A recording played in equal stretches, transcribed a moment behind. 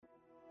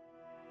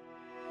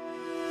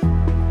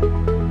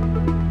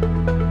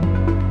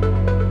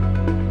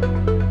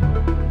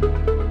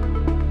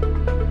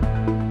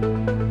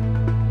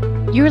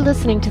You're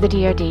listening to the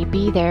DoD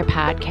Be There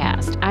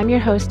podcast. I'm your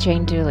host,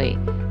 Jane Dooley.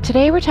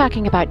 Today we're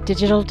talking about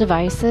digital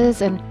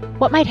devices and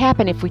what might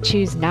happen if we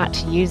choose not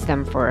to use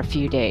them for a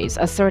few days,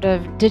 a sort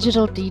of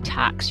digital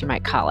detox, you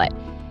might call it.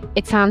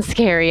 It sounds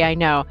scary, I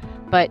know,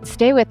 but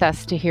stay with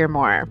us to hear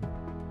more.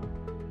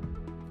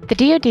 The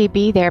DoD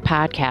Be There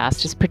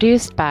podcast is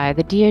produced by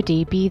the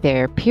DoD Be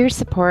There Peer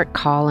Support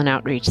Call and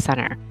Outreach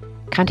Center.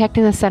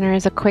 Contacting the center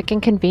is a quick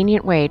and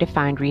convenient way to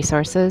find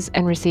resources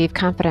and receive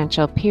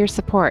confidential peer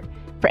support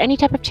for any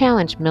type of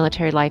challenge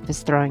military life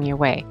is throwing your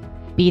way.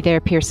 Be There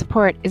Peer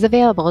Support is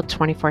available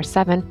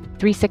 24/7,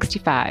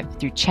 365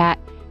 through chat,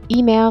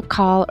 email,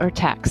 call, or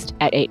text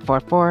at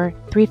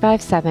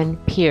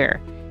 844-357-PEER.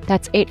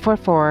 That's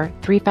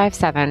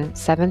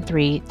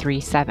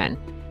 844-357-7337.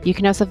 You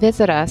can also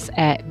visit us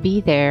at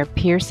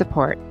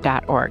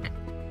betherepeersupport.org.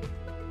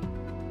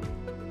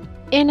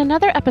 In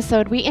another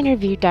episode, we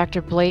interviewed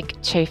Dr. Blake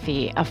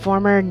Chafee, a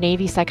former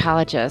Navy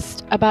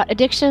psychologist, about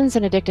addictions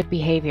and addictive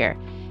behavior.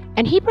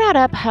 And he brought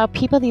up how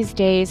people these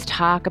days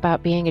talk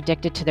about being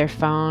addicted to their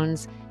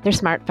phones, their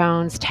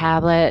smartphones,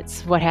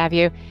 tablets, what have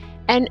you.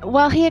 And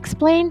while he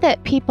explained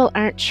that people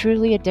aren't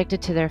truly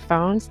addicted to their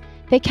phones,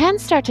 they can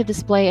start to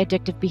display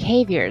addictive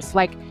behaviors,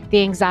 like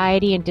the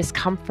anxiety and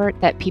discomfort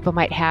that people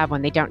might have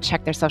when they don't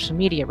check their social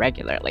media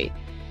regularly.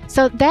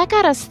 So that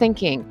got us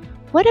thinking,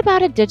 what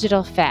about a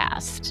digital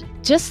fast?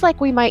 Just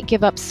like we might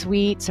give up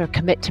sweets or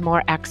commit to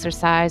more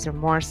exercise or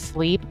more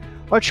sleep,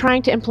 or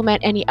trying to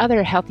implement any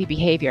other healthy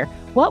behavior,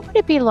 what would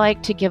it be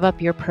like to give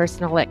up your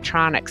personal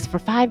electronics for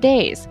 5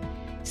 days?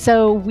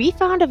 So we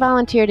found a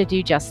volunteer to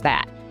do just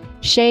that.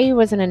 Shay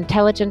was an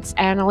intelligence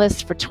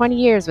analyst for 20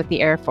 years with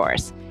the Air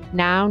Force.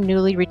 Now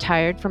newly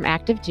retired from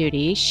active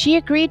duty, she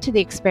agreed to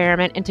the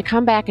experiment and to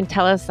come back and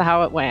tell us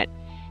how it went.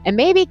 And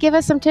maybe give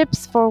us some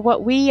tips for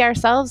what we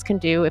ourselves can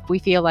do if we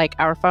feel like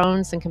our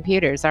phones and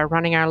computers are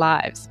running our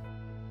lives.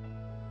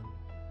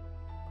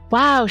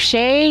 Wow,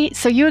 Shay,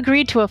 so you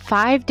agreed to a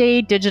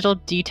 5-day digital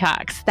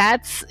detox.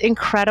 That's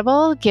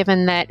incredible,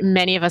 given that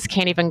many of us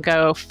can't even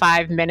go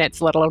 5 minutes,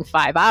 let alone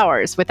 5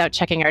 hours, without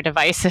checking our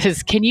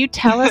devices. Can you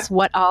tell us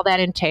what all that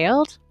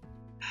entailed?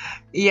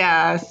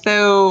 Yeah,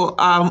 so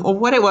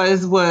what it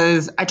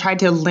was I tried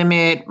to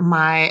limit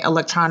my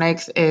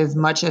electronics as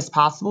much as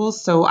possible.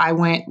 So I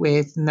went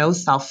with no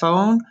cell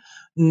phone,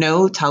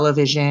 no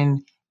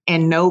television,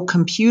 and no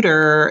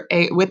computer,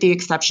 with the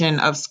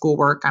exception of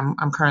schoolwork.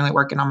 I'm currently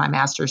working on my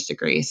master's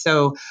degree.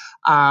 So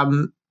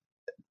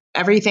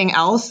everything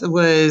else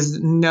was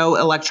no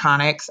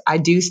electronics. I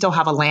do still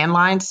have a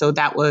landline, so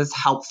that was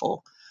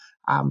helpful.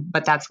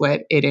 But that's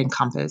what it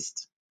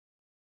encompassed.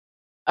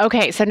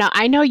 Okay, so now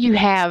I know you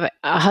have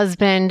a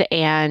husband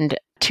and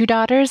 2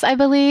 daughters, I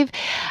believe.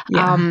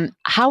 Yeah.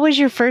 How was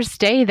your first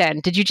day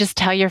then? Did you just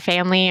tell your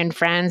family and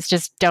friends,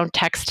 just don't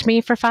text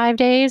me for 5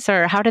 days,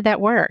 or how did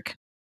that work?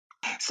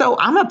 So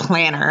I'm a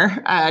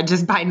planner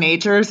just by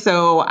nature.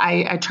 So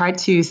I tried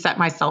to set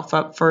myself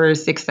up for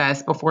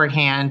success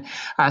beforehand.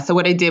 So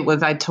what I did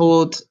was I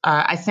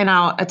sent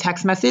out a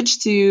text message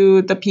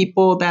to the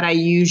people that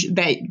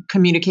that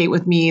communicate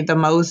with me the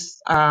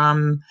most.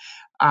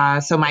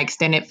 So my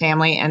extended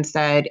family, and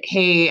said,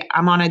 hey,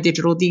 I'm on a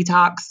digital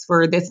detox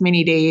for this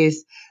many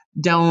days.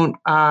 Don't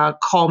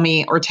call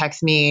me or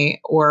text me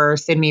or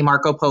send me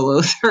Marco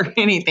Polos or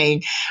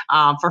anything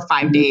for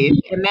 5 days.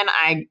 And then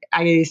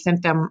I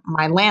sent them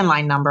my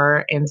landline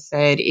number and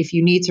said, if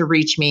you need to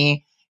reach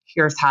me,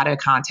 here's how to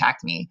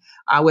contact me.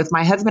 With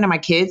my husband and my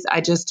kids,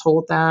 I just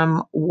told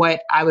them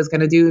what I was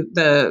going to do.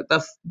 The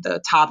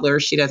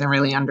toddler, she doesn't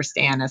really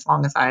understand. As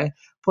long as I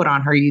put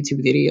on her YouTube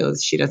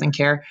videos, she doesn't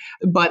care.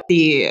 But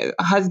the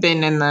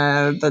husband and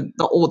the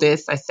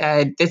oldest, I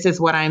said, this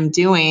is what I'm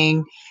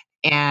doing.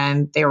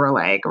 And they were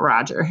like,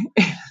 Roger,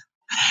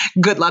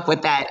 good luck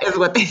with that, is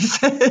what they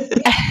said.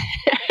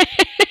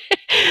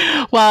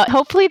 Well,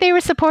 hopefully they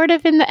were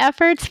supportive in the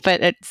efforts,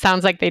 but it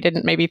sounds like they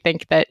didn't maybe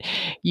think that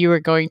you were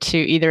going to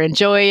either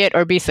enjoy it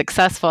or be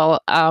successful,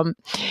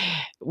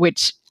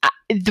 which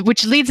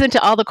leads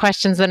into all the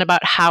questions then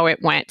about how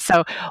it went.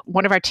 So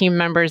one of our team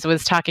members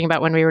was talking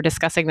about, when we were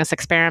discussing this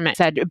experiment,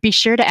 said, be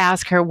sure to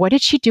ask her, what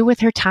did she do with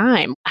her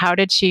time? How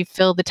did she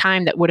fill the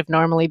time that would have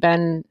normally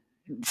been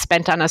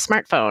spent on a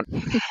smartphone?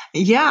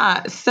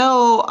 Yeah.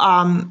 So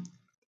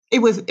it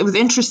was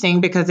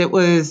interesting because it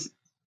was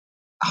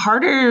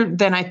harder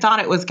than I thought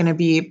it was going to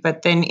be,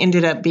 but then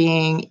ended up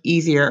being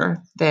easier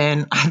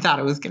than I thought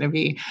it was going to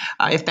be,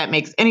 if that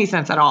makes any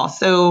sense at all.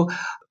 So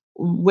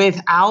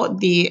without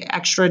the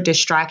extra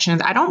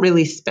distractions, I don't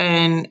really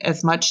spend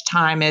as much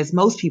time as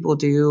most people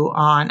do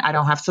I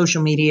don't have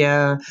social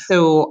media,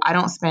 so I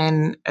don't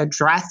spend a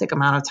drastic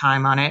amount of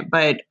time on it,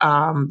 but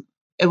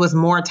it was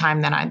more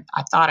time than I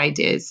thought I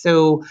did.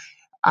 So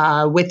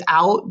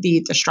without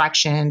the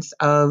distractions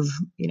of,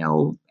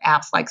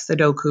 apps like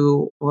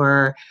Sudoku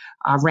or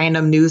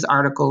random news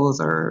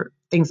articles or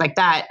things like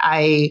that,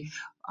 I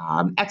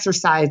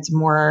exercised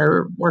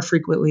more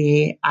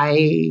frequently.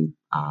 I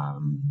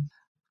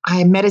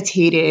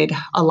meditated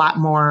a lot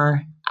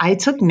more. I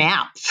took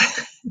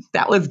naps.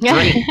 That was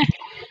great.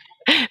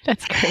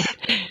 That's great.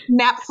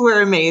 Naps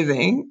were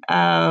amazing.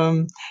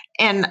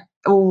 And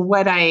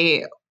what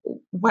I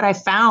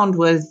found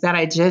was that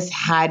I just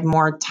had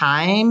more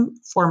time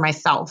for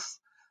myself,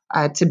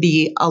 to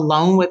be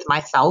alone with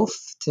myself,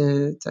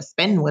 to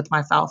spend with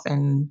myself,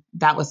 and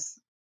that was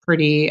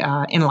pretty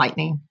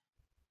enlightening.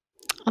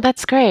 Well,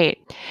 that's great.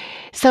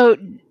 So,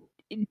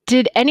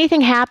 did anything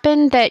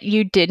happen that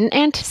you didn't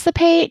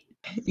anticipate?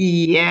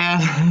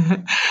 Yeah.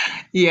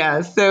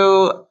 Yeah.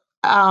 So,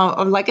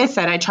 like I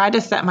said, I tried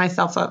to set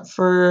myself up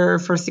for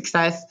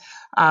success.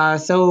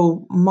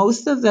 So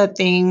most of the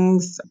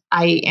things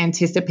I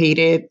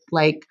anticipated,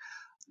 like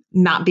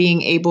not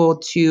being able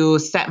to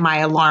set my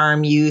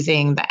alarm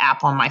using the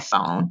app on my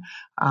phone.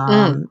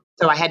 Mm,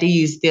 So I had to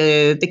use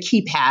the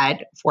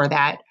keypad for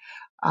that.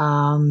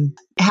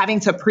 Having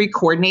to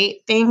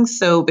pre-coordinate things.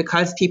 So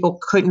because people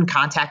couldn't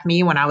contact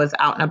me when I was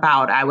out and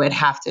about, I would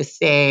have to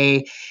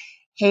say,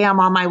 hey, I'm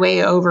on my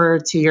way over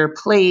to your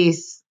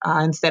place,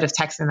 instead of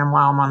texting them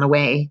while I'm on the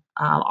way.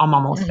 I'm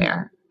almost mhm,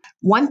 there.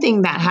 One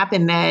thing that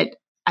happened that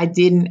I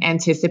didn't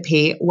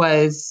anticipate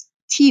was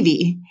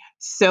TV.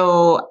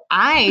 So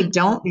I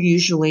don't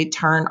usually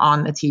turn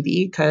on the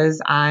TV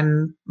because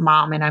I'm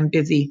mom and I'm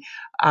busy.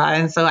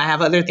 And so I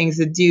have other things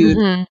to do.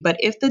 mhm. But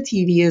if the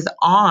TV is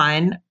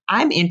on,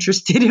 I'm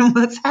interested in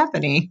what's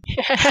happening.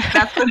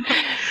 That's what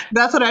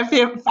that's what I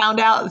found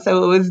out.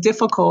 So it was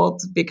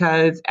difficult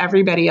because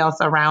everybody else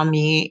around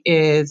me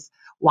is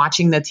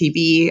watching the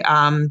TV.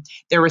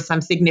 There were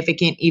some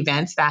significant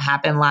events that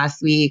happened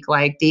last week,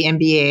 like the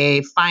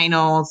NBA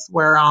finals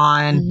were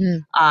on,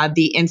 Mhm.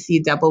 the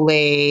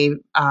NCAA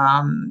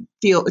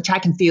field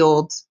track and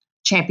field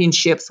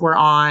championships were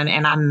on,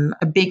 and I'm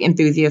a big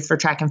enthusiast for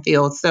track and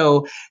field.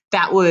 So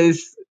that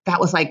was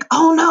like,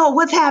 oh no,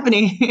 what's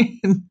happening?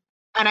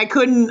 And I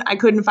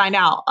couldn't find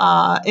out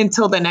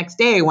until the next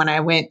day when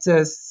I went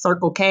to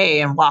Circle K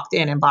and walked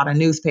in and bought a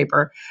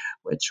newspaper,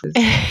 which was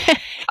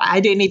I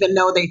didn't even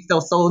know they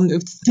still sold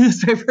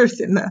newspapers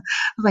in the. I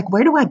was like,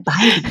 where do I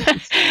buy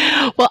these?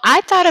 Well,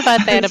 I thought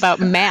about that about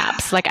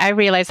maps. Like, I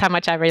realize how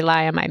much I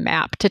rely on my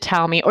map to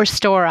tell me, or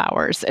store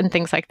hours and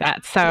things like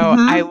that. So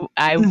Hmm.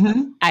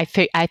 Hmm. I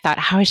thought,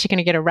 how is she going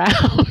to get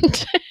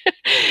around?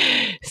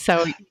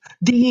 So,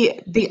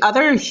 The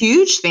other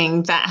huge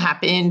thing that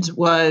happened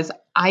was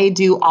I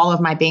do all of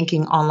my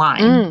banking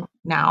online mm,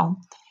 now.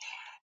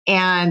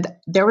 And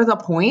there was a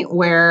point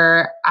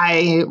where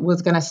I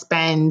was going to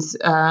spend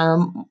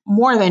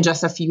more than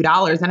just a few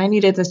dollars, and I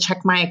needed to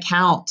check my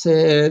account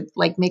to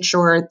like make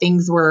sure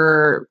things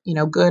were,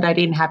 good. I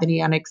didn't have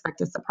any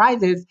unexpected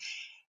surprises,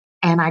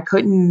 and I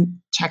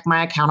couldn't check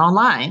my account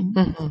online.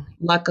 mhm.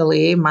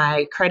 Luckily,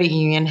 my credit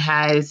union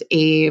has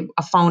a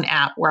phone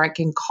app where I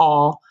can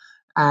call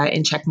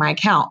and check my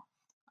account.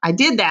 I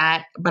did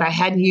that, but I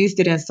hadn't used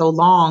it in so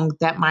long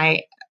that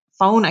my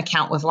phone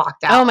account was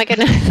locked Oh out. my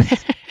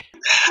goodness.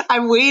 I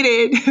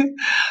waited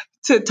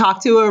to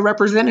talk to a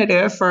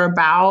representative for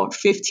about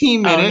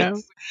 15 Oh no.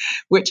 minutes,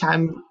 which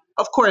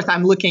of course,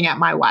 I'm looking at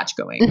my watch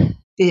going,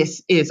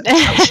 this is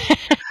atrocious.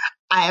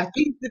 I have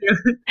things to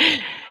do.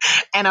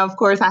 And of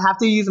course, I have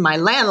to use my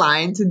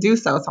landline to do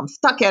so. So I'm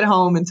stuck at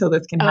home until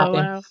this can Oh happen.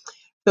 wow.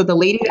 So the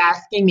lady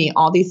asking me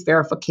all these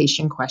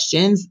verification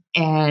questions,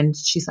 and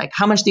she's like,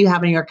 how much do you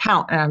have in your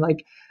account? And I'm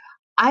like,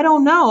 I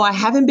don't know. I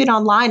haven't been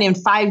online in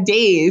 5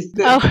 days.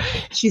 Oh.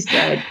 She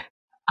said,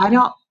 I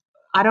don't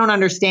I don't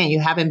understand. You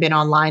haven't been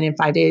online in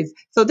 5 days.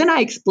 So then I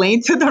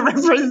explained to the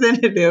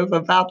representative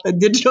about the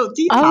digital Oh,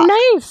 detox.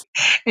 nice.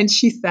 And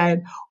she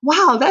said,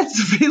 wow,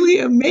 that's really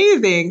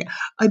amazing.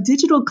 A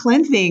digital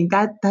cleansing.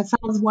 That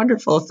sounds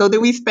wonderful. So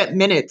then we spent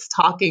minutes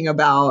talking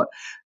about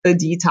the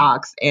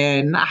detox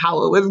and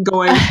how it was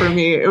going for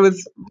me. It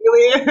was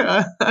really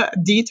a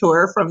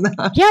detour from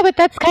the. Yeah, but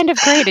that's kind of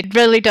great. It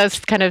really does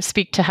kind of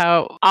speak to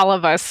how all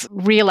of us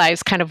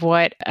realize kind of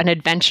what an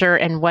adventure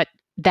and what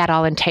that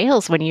all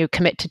entails when you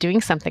commit to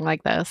doing something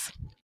like this.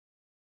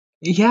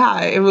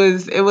 Yeah, it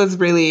was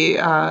really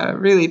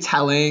really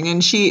telling.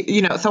 And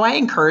she, so I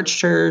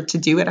encouraged her to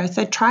do it. I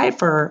said, try it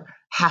for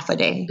half a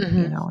day,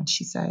 Mhm. and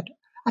she said,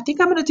 I think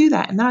I'm going to do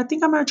that. And then I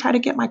think I'm going to try to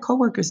get my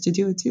coworkers to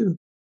do it too.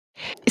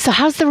 So,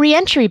 how's the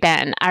reentry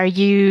been? Are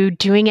you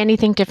doing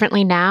anything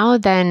differently now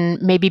than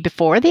maybe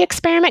before the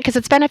experiment? Because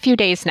it's been a few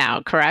days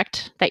now,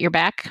 correct? That you're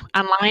back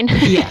online?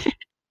 Yes.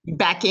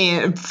 Back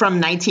in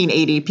from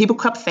 1980, people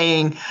kept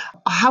saying,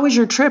 how was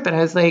your trip? And I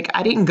was like,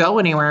 I didn't go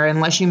anywhere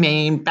unless you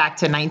mean back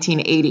to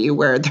 1980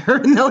 where there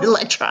are no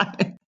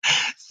electronics.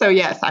 So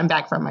yes, I'm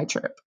back from my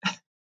trip.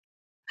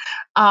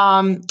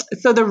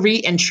 So the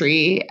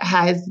reentry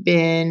has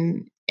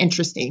been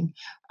interesting.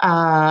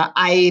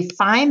 I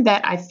find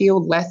that I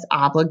feel less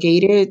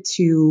obligated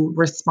to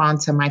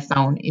respond to my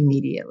phone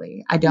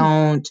immediately. I Hmm.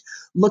 don't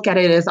look at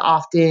it as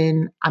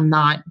often. I'm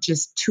not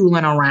just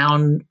tooling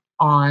around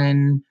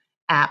on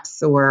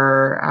apps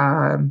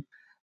or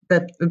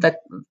the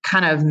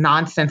kind of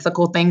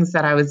nonsensical things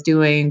that I was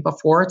doing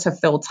before to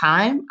fill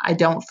time. I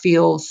don't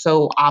feel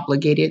so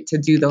obligated to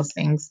do those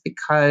things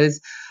because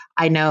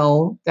I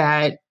know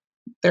that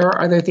there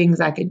are other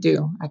things I could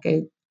do. I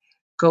could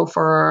go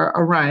for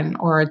a run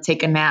or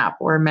take a nap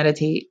or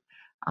meditate,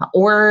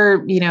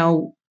 or,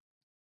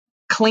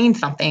 clean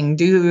something,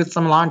 do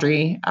some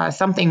laundry,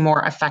 something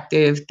more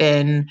effective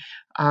than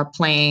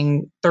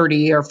playing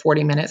 30 or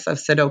 40 minutes of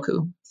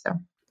Sudoku.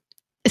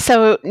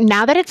 So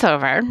now that it's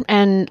over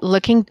and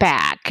looking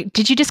back,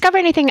 did you discover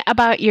anything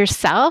about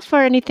yourself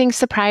or anything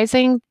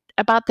surprising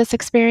about this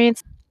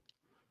experience?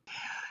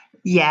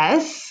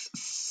 Yes.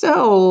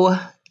 So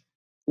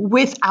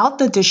without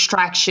the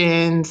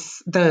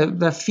distractions,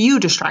 the few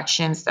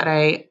distractions that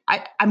I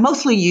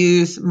mostly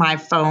use my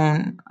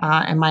phone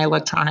and my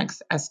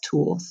electronics as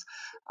tools.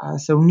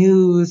 So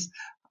news,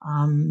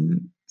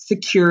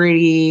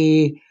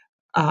 security,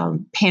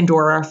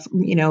 Pandora,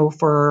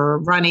 for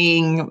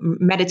running,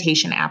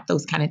 meditation app,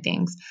 those kind of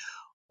things.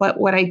 But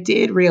what I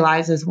did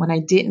realize is when I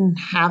didn't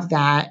have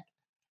that,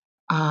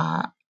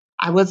 uh,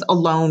 I was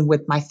alone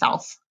with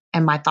myself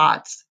and my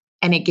thoughts.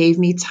 And it gave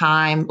me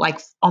time,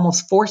 like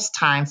almost forced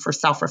time for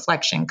self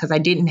reflection, because I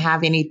didn't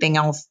have anything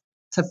else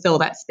to fill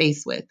that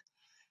space with.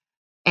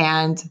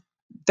 And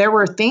there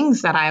were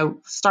things that I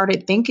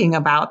started thinking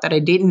about that I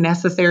didn't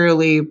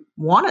necessarily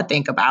want to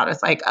think about.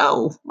 It's like,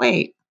 oh,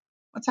 wait,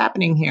 what's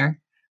happening here?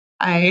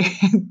 I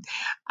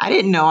I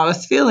didn't know I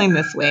was feeling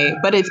this way,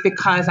 but it's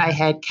because I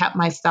had kept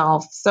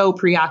myself so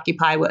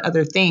preoccupied with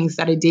other things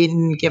that I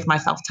didn't give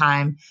myself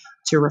time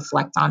to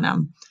reflect on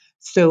them.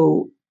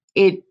 So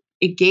it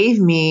gave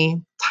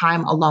me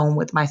time alone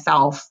with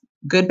myself,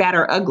 good, bad,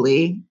 or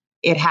ugly.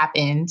 It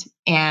happened,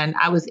 and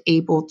I was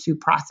able to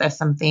process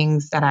some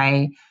things that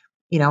I,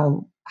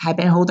 had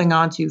been holding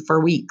on to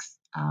for weeks.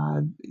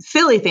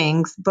 Silly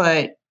things,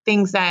 but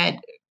things that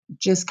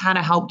just kind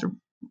of helped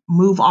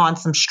move on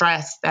some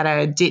stress that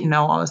I didn't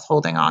know I was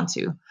holding on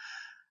to.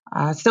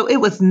 So it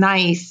was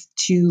nice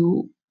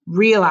to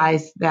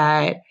realize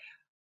that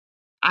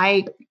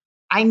I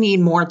I need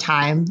more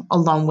time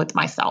alone with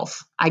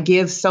myself. I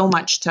give so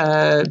much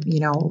to,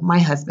 my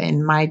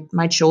husband,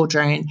 my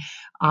children,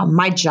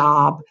 my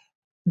job,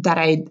 that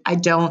I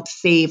don't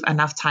save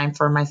enough time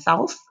for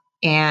myself.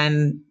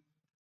 And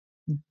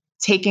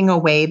taking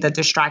away the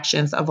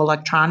distractions of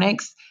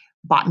electronics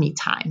bought me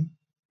time.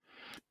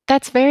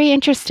 That's very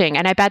interesting.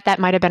 And I bet that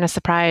might have been a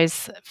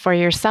surprise for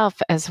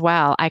yourself as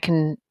well. I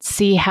can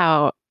see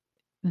how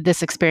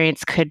this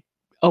experience could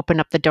open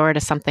up the door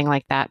to something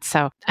like that.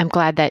 So I'm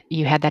glad that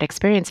you had that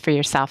experience for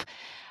yourself.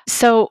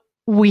 So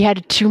we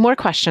had two more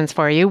questions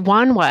for you.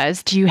 One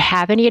was, do you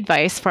have any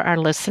advice for our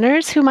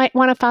listeners who might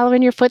want to follow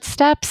in your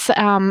footsteps,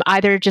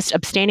 either just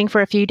abstaining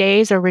for a few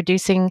days or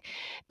reducing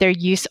their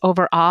use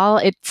overall?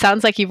 It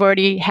sounds like you've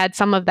already had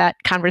some of that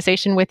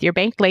conversation with your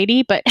bank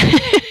lady, but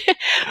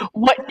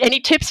what any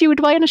tips you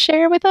would want to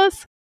share with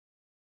us?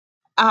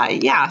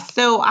 Yeah,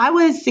 so I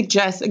would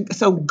suggest,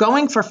 so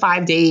going for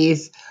 5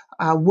 days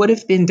would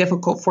have been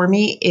difficult for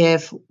me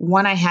if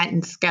one, I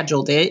hadn't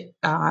scheduled it.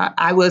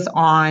 I was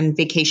on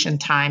vacation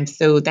time,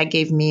 so that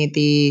gave me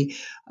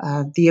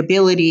the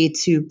ability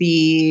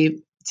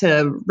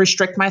to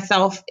restrict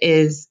myself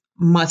as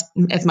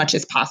much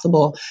as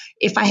possible.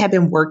 If I had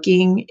been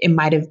working, it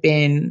might have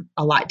been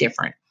a lot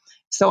different.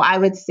 So I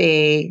would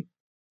say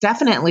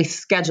definitely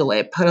schedule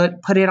it,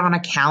 put it on a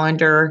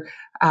calendar,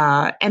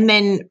 and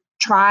then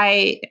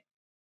try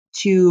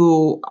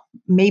to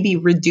maybe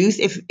reduce,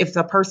 if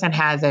the person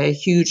has a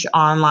huge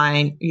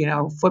online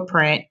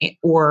footprint,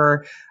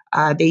 or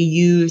they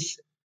use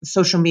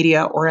social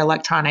media or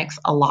electronics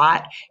a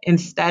lot,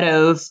 instead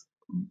of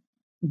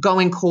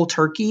going cold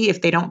turkey,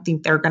 if they don't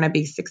think they're going to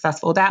be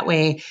successful that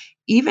way,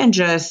 even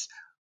just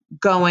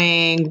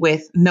going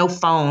with no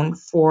phone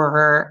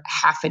for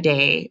half a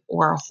day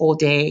or a whole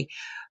day,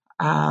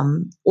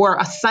 or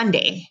a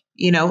Sunday,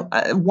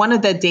 one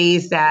of the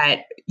days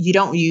that you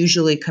don't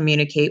usually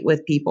communicate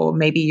with people.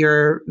 Maybe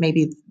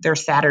their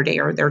Saturday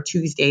or their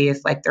Tuesday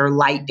is like their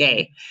light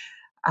day.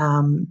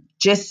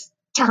 Just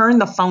turn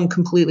the phone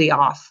completely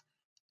off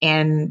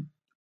and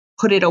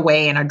put it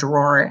away in a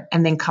drawer,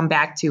 and then come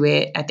back to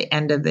it at the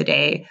end of the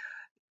day.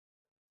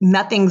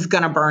 Nothing's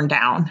gonna burn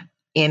down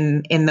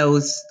in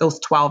those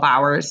 12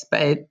 hours,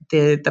 but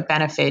the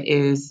benefit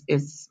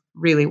is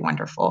really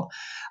wonderful.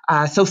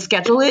 So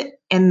schedule it,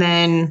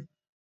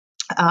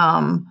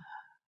 um,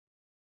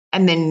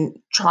 and then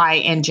try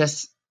and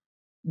just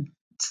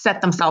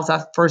set themselves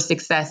up for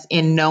success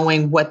in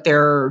knowing what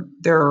they're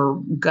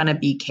gonna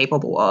be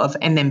capable of,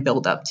 and then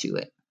build up to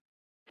it.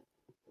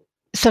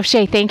 So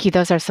Shay, thank you.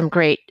 Those are some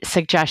great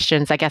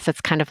suggestions. I guess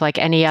it's kind of like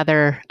any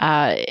other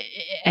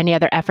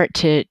effort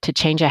to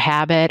change a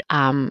habit,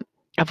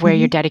 of where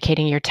you're Mhm.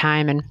 dedicating your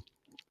time and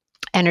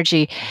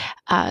energy.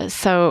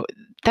 So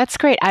that's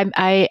great.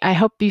 I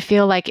hope you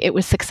feel like it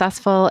was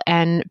successful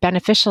and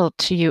beneficial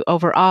to you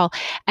overall.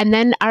 And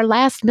then our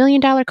last $1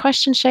 million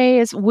question, Shay,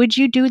 is: would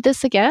you do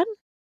this again?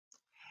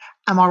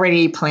 I'm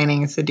already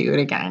planning to do it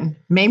again.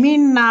 Maybe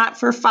not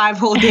for 5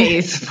 whole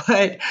days,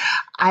 but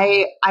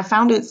I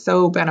found it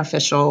so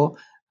beneficial,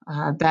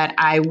 that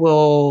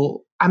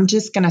I'm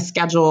just gonna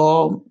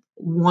schedule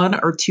 1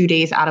 or 2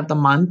 days out of the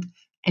month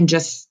and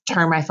just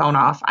turn my phone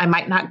off. I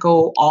might not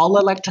go all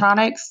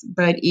electronics,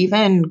 but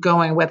even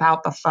going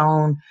without the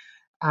phone,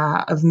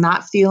 of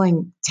not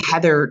feeling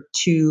tethered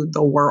to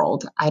the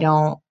world. I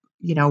don't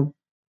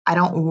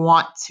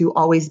want to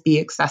always be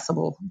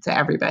accessible to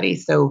everybody.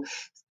 So,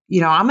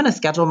 I'm going to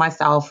schedule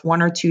myself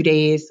 1 or 2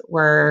 days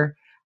where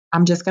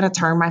I'm just going to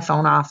turn my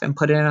phone off and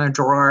put it in a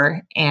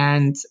drawer,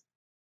 and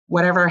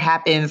whatever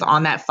happens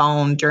on that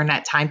phone during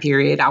that time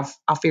period,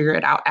 I'll figure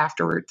it out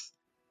afterwards.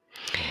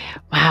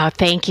 Wow.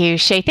 Thank you,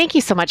 Shay. Thank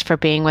you so much for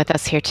being with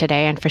us here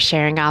today and for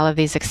sharing all of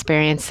these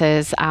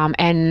experiences.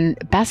 And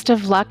best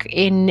of luck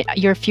in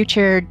your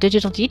future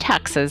digital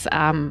detoxes.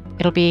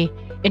 It'll be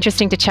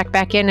interesting to check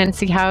back in and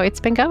see how it's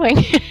been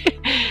going.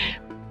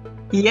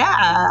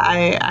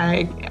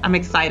 Yeah, I'm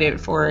excited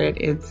for it.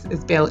 It's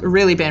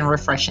really been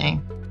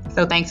refreshing.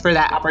 So thanks for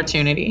that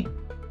opportunity.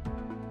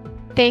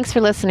 Thanks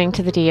for listening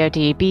to the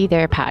DoD Be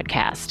There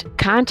podcast.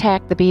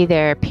 Contact the Be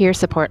There peer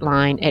support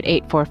line at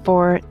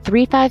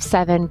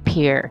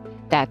 844-357-PEER.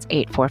 That's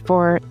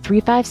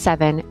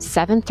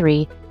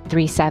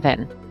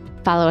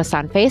 844-357-7337. Follow us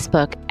on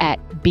Facebook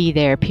at Be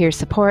There Peer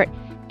Support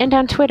and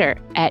on Twitter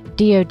at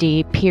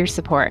DoD Peer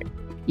Support.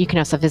 You can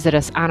also visit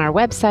us on our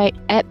website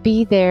at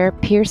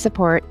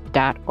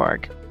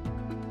BeTherePeerSupport.org.